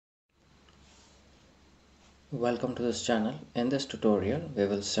Welcome to this channel. In this tutorial, we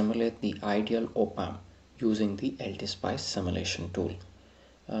will simulate the ideal op-amp using the LTspice simulation tool.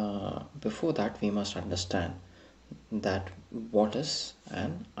 Before that, we must understand that what is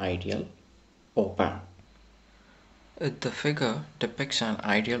an ideal op-amp. The figure depicts an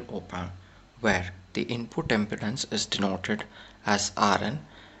ideal op-amp where the input impedance is denoted as Rn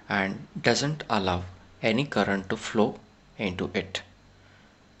and doesn't allow any current to flow into it.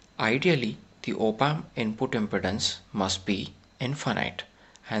 Ideally, the op-amp input impedance must be infinite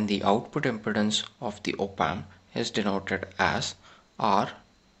and the output impedance of the op-amp is denoted as RO.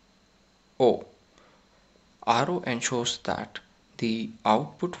 RO ensures that the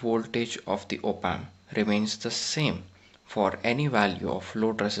output voltage of the op-amp remains the same for any value of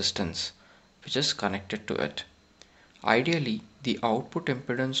load resistance which is connected to it. Ideally, the output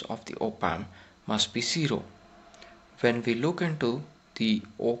impedance of the op-amp must be zero. When we look into the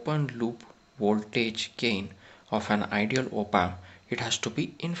open loop voltage gain of an ideal op-amp, it has to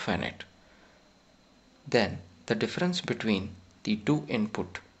be infinite. Then the difference between the two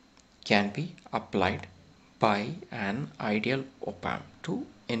input can be applied by an ideal op-amp to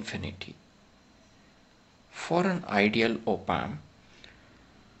infinity. For an ideal op-amp,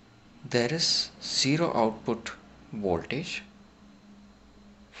 there is zero output voltage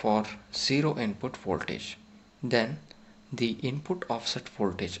for zero input voltage. Then the input offset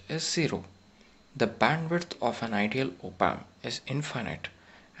voltage is zero. The bandwidth of an ideal op-amp is infinite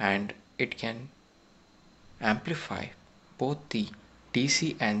and it can amplify both the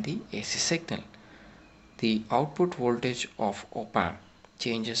DC and the AC signal. The output voltage of op-amp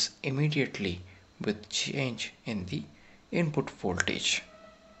changes immediately with change in the input voltage.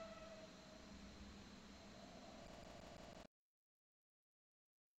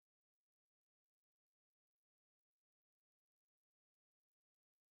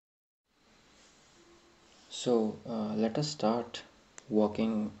 So let us start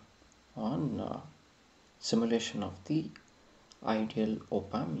working on simulation of the ideal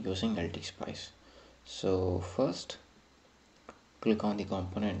op-amp using LTspice. So first click on the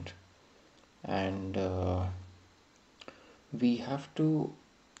component and we have to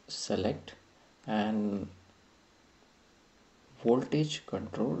select an voltage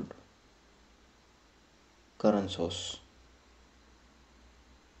controlled current source.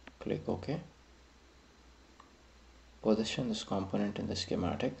 Click OK. Position this component in the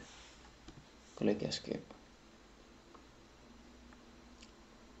schematic. Click escape.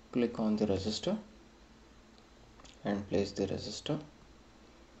 Click on the resistor and place the resistor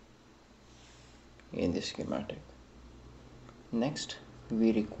in the schematic. Next,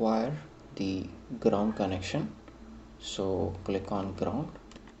 we require the ground connection. So click on ground.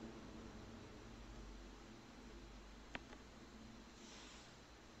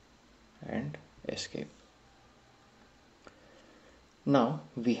 And escape. Now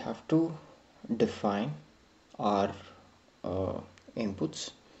we have to define our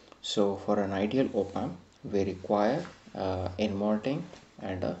inputs. So for an ideal op-amp, we require inverting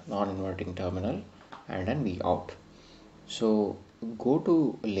and a non-inverting terminal and an Vout. So go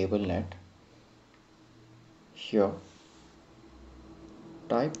to label net. Here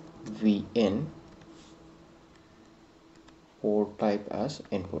type Vin, port type as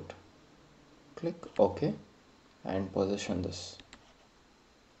input. Click OK and position this.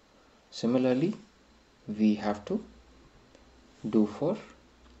 Similarly, we have to do for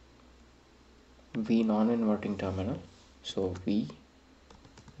V non-inverting terminal. So V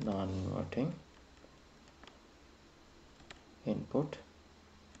non-inverting input.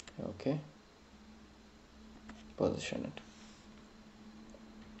 Okay. Position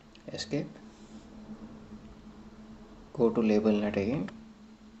it. Escape. Go to label net again.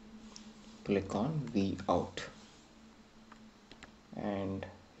 Click on Vout and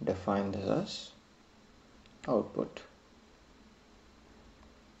define this as output.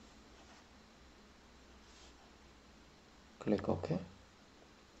 Click OK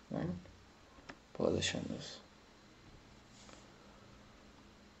and position this.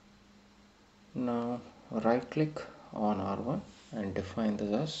 Now right click on R1 and define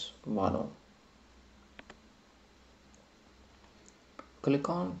this as 1 ohm. Click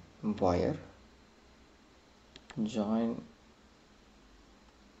on wire, join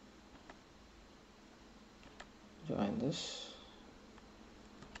this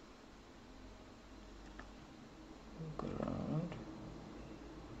ground.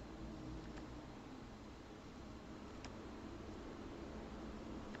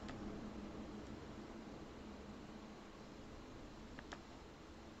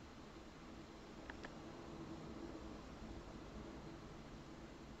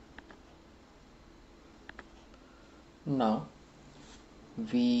 Now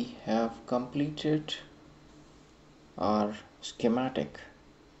we have completed our schematic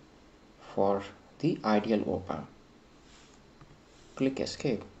for the ideal op-amp. Click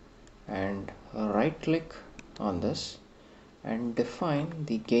escape and right click on this and define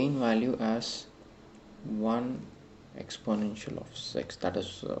the gain value as 1 exponential of 6, that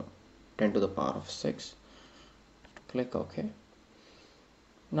is 10 to the power of 6. Click OK.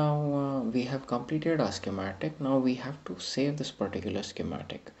 Now we have completed our schematic. Now we have to save this particular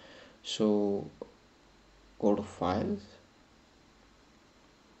schematic. So go to Files,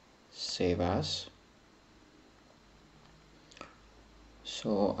 Save As.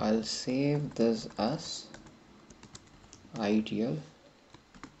 So I'll save this as ideal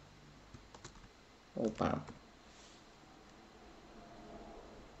op-amp.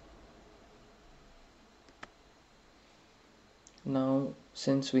 Now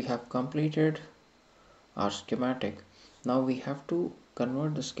since we have completed our schematic, now we have to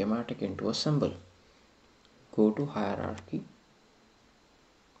convert the schematic into a symbol. Go to Hierarchy,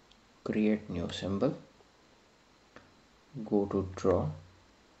 create new symbol, go to Draw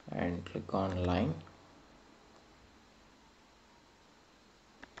and click on Line.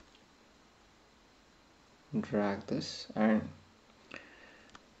 Drag this and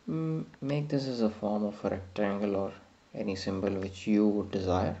make this as a form of a rectangle or any symbol which you would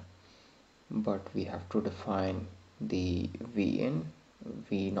desire, but we have to define the V in,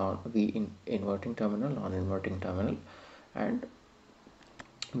 V in inverting terminal, non-inverting terminal, and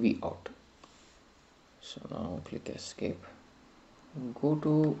V out. So now click escape, go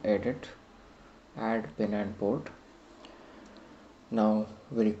to edit, add pin and port. Now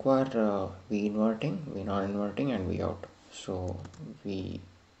we require V inverting, V non-inverting and V out. So V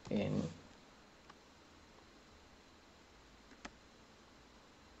in,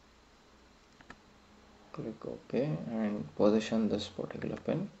 click OK and position this particular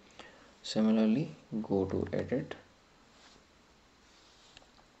pin. Similarly, go to edit,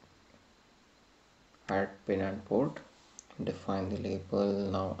 add pin and port, define the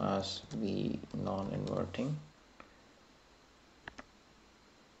label now as V non-inverting.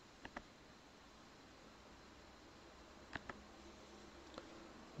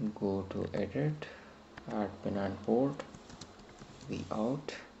 Go to edit, add pin and port, V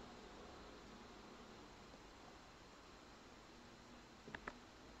out.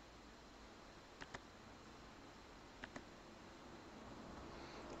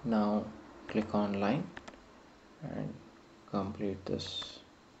 Now click on line and complete this.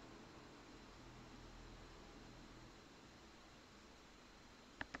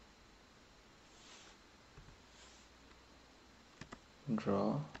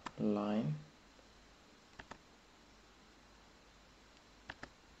 Draw line,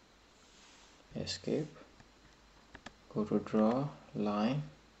 escape, go to draw line,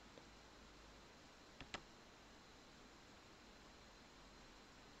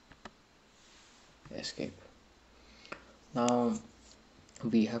 escape. Now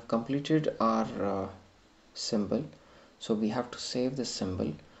we have completed our symbol, so we have to save this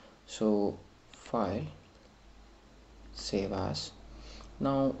symbol. So file, save as.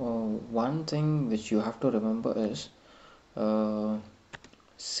 Now one thing which you have to remember is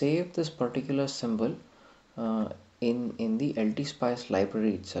save this particular symbol in the LTspice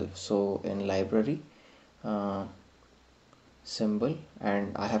library itself. So in library, symbol,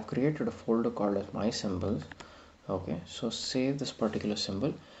 and I have created a folder called as my symbols. Okay, so save this particular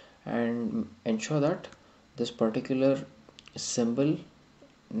symbol and ensure that this particular symbol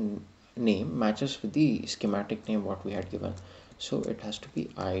name matches with the schematic name what we had given. So it has to be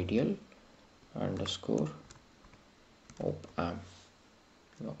ideal underscore op-amp.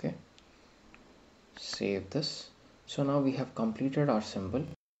 Okay, save this. So now we have completed our symbol.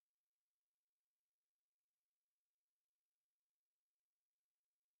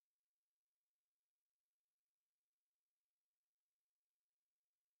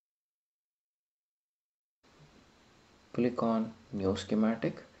 Click on new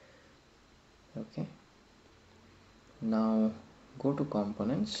schematic. Okay, now go to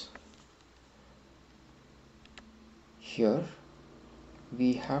components. Here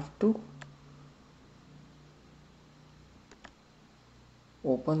we have to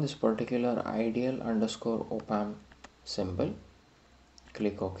open this particular ideal underscore op-amp symbol,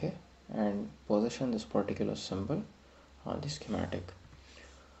 click OK and position this particular symbol on the schematic.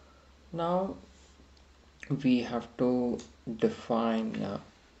 Now we have to define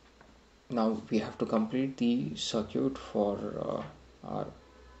now we have to complete the circuit for our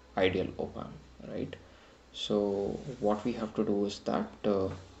ideal op-amp, right? So what we have to do is that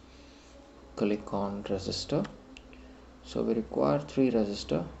click on resistor, So we require 3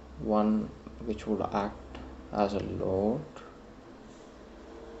 resistor, one which would act as a load,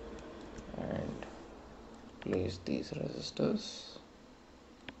 and place these resistors.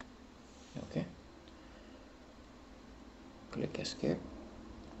 Okay, click escape.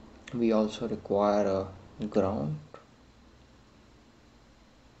 We also require a ground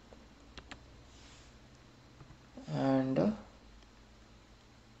and a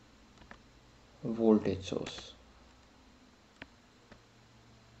voltage source.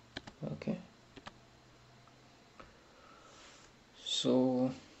 Okay,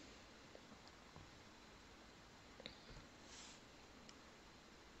 so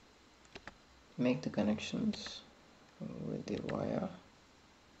make the connections with the wire.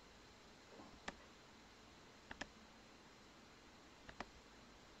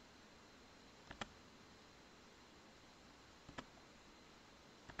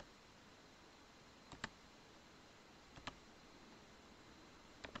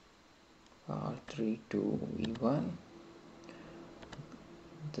 R3 to V1,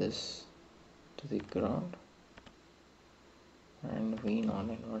 this to the ground, and V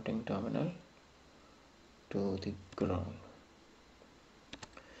non-inverting terminal to the ground.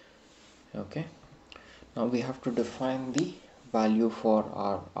 Okay, now we have to define the value for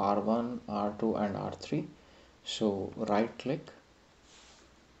our R1, R2 and R3. So right click,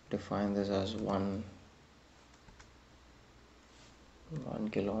 define this as 1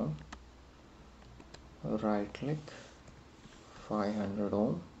 kilo ohm, right click, 500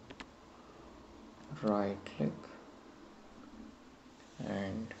 ohm, right click,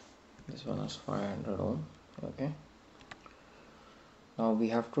 and this one is 500 ohm. Okay, now we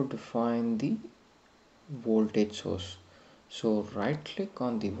have to define the voltage source. So right click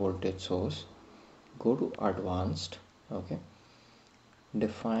on the voltage source, go to advanced. Okay,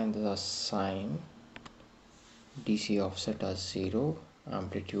 define the sine, DC offset as 0,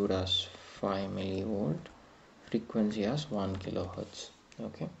 amplitude as 5 millivolt, frequency as 1 kilohertz.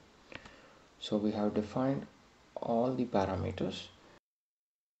 Okay, so we have defined all the parameters.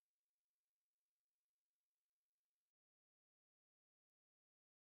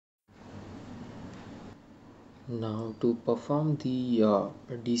 Now to perform the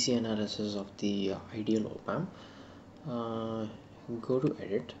DC analysis of the ideal op-amp, go to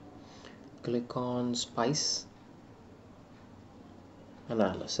edit, click on spice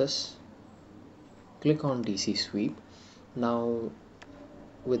analysis, click on DC sweep. Now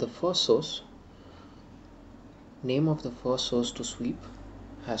with the first source, name of the first source to sweep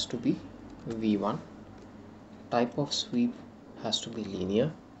has to be V1, type of sweep has to be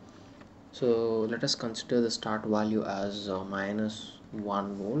linear. So let us consider the start value as minus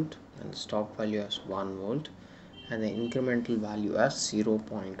 1 volt and the stop value as 1 volt and the incremental value as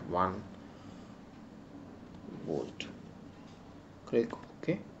 0.1 volt. Click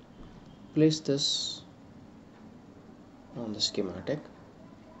OK. Place this on the schematic.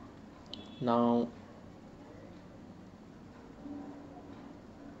 Now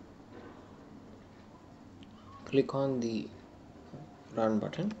click on the run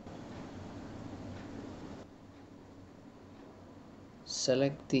button.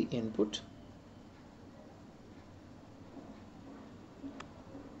 Select the input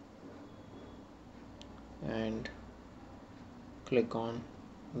and click on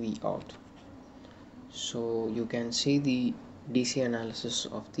V out. So you can see the DC analysis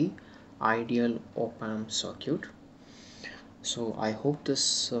of the ideal op-amp circuit. So I hope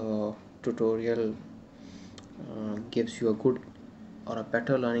this tutorial gives you a good or a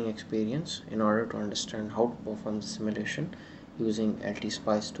better learning experience in order to understand how to perform the simulation using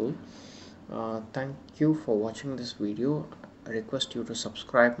LTspice tool. Thank you for watching this video. I request you to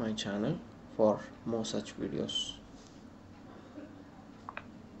subscribe my channel for more such videos.